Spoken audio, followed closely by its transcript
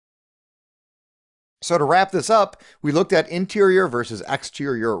So to wrap this up, we looked at interior versus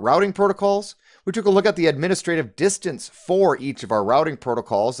exterior routing protocols. We took a look at the administrative distance for each of our routing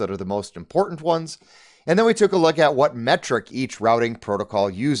protocols that are the most important ones. And then we took a look at what metric each routing protocol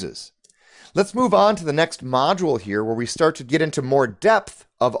uses. Let's move on to the next module here where we start to get into more depth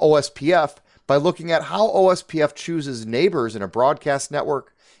of OSPF by looking at how OSPF chooses neighbors in a broadcast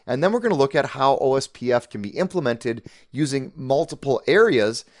network. And then we're going to look at how OSPF can be implemented using multiple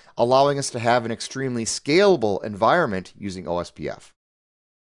areas, allowing us to have an extremely scalable environment using OSPF.